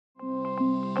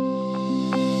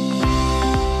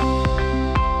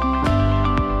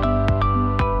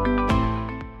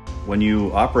When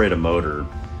you operate a motor,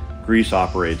 grease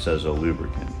operates as a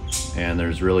lubricant. And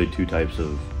there's really two types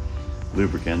of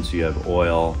lubricants. You have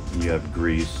oil and you have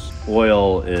grease.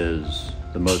 Oil is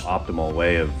the most optimal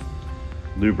way of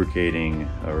lubricating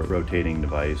a rotating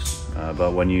device.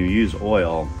 But when you use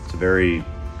oil, it's a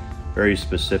very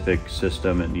specific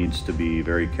system. It needs to be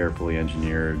very carefully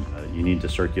engineered. You need to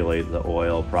circulate the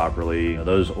oil properly.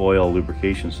 Those oil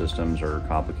lubrication systems are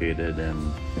complicated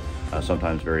and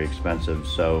sometimes very expensive.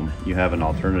 So you have an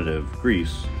alternative,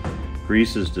 grease.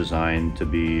 Grease is designed to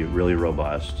be really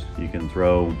robust. You can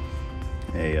throw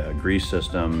a grease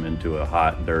system into a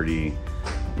hot, dirty,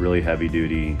 really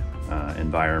heavy-duty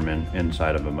environment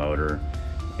inside of a motor,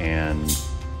 and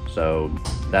so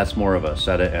that's more of a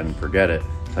set it and forget it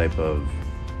type of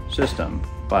system.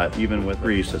 But even with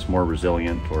grease, it's more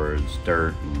resilient towards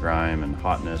dirt and grime and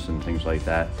hotness and things like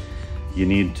that. You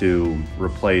need to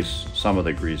replace some of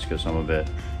the grease because some of it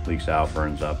leaks out,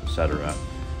 burns up, etc.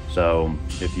 So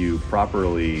if you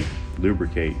properly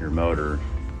lubricate your motor,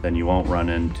 then you won't run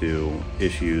into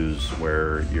issues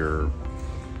where your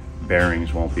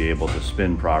bearings won't be able to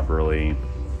spin properly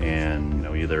and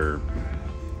either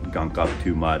gunk up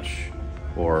too much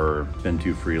or spin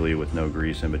too freely with no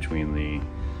grease in between the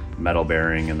metal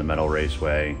bearing and the metal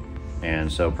raceway.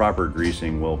 And so proper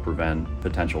greasing will prevent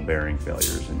potential bearing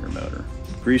failures in your motor.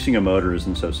 Greasing a motor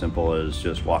isn't so simple as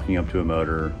just walking up to a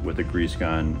motor with a grease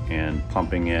gun and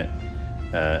pumping it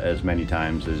as many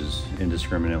times as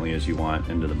indiscriminately as you want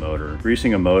into the motor.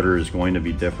 Greasing a motor is going to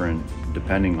be different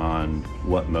depending on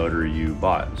what motor you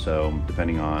bought. So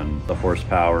depending on the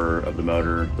horsepower of the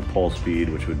motor, the pole speed,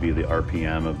 which would be the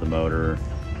RPM of the motor,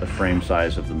 the frame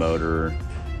size of the motor,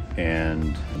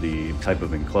 and the type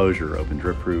of enclosure, open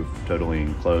drip proof, totally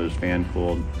enclosed, fan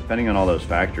cooled. Depending on all those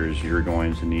factors, you're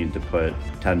going to need to put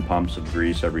 10 pumps of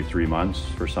grease every 3 months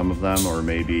for some of them, or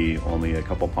maybe only a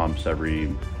couple pumps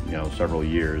every several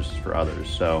years for others.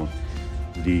 So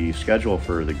the schedule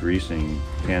for the greasing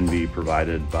can be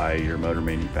provided by your motor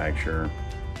manufacturer,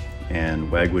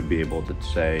 and WEG would be able to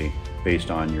say,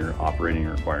 based on your operating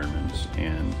requirements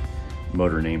and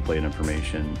motor nameplate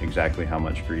information, exactly how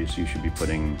much grease you should be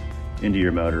putting into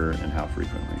your motor and how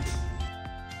frequently.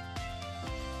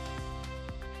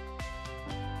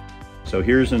 So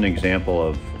here's an example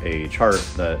of a chart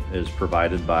that is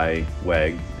provided by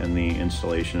WEG in the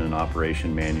installation and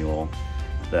operation manual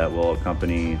that will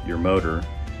accompany your motor.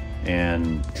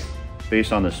 And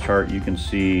based on this chart, you can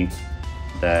see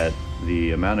that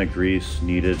the amount of grease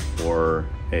needed for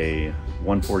a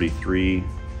 143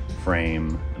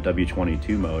 frame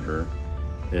W22 motor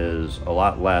is a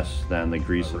lot less than the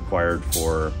grease required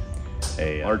for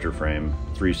a larger frame,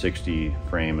 360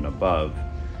 frame and above.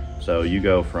 So you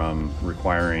go from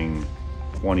requiring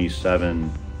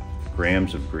 27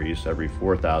 grams of grease every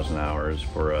 4,000 hours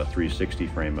for a 360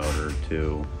 frame motor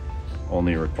to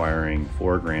only requiring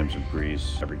 4 grams of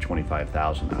grease every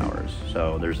 25,000 hours.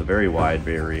 So there's a very wide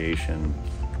variation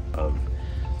of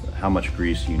how much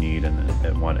grease you need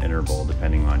at one interval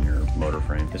depending on your motor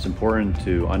frame. It's important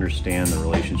to understand the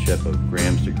relationship of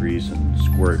grams to grease and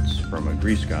squirts from a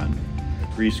grease gun.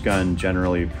 A grease gun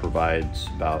generally provides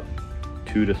about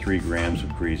 2 to 3 grams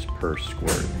of grease per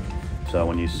squirt. So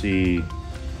when you see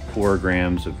 4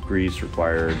 grams of grease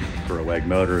required for a WEG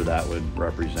motor, that would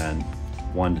represent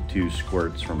 1 to 2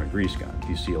 squirts from a grease gun. If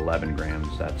you see 11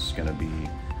 grams, that's going to be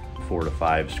 4 to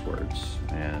 5 squirts,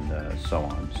 and so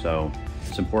on. So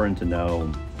it's important to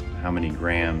know how many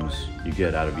grams you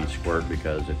get out of each squirt,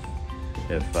 because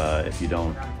if you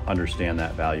don't understand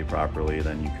that value properly,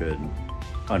 then you could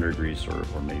undergrease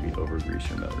or maybe overgrease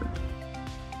your motor.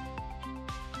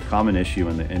 A common issue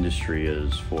in the industry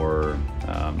is for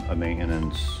a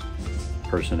maintenance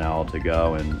personnel to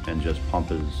go and just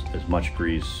pump as much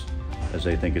grease as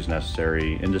they think is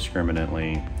necessary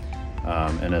indiscriminately,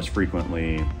 and as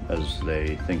frequently as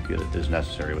they think it is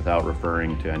necessary without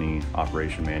referring to any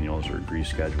operation manuals or grease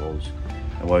schedules.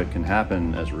 And what can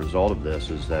happen as a result of this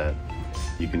is that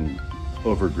you can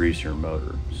overgrease your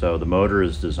motor. So the motor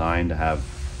is designed to have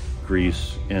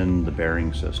grease in the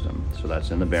bearing system. So that's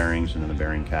in the bearings and in the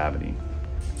bearing cavity.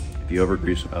 If you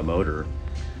overgrease a motor,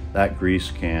 that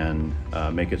grease can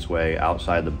make its way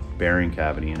outside the bearing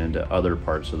cavity and into other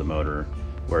parts of the motor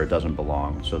where it doesn't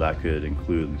belong. So that could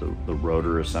include the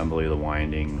rotor assembly, the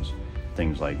windings,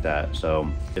 things like that. So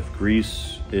if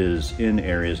grease is in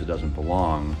areas it doesn't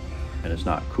belong and it's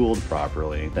not cooled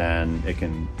properly, then it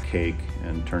can cake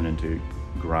and turn into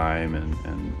grime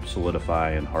and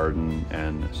solidify and harden,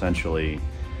 and essentially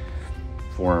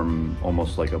form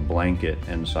almost like a blanket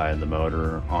inside the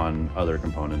motor on other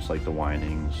components like the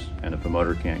windings. And if the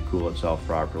motor can't cool itself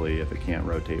properly, if it can't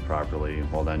rotate properly,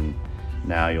 well then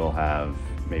now you'll have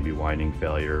maybe winding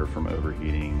failure from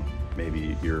overheating.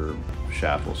 Maybe your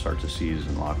shaft will start to seize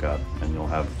and lock up and you'll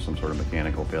have some sort of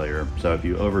mechanical failure. So if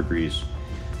you overgrease,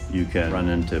 you can run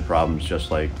into problems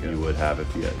just like you would have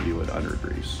if you would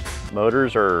undergrease.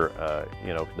 Motors are,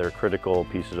 they're critical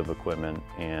pieces of equipment,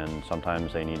 and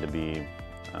sometimes they need to be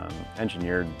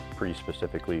engineered pretty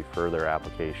specifically for their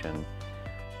application.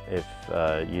 If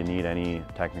you need any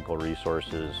technical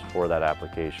resources for that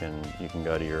application, you can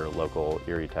go to your local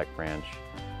ErieTec branch,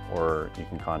 or you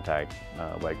can contact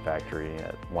WEG Factory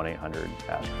at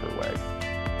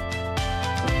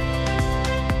 1-800-ASK-FOR-WEG.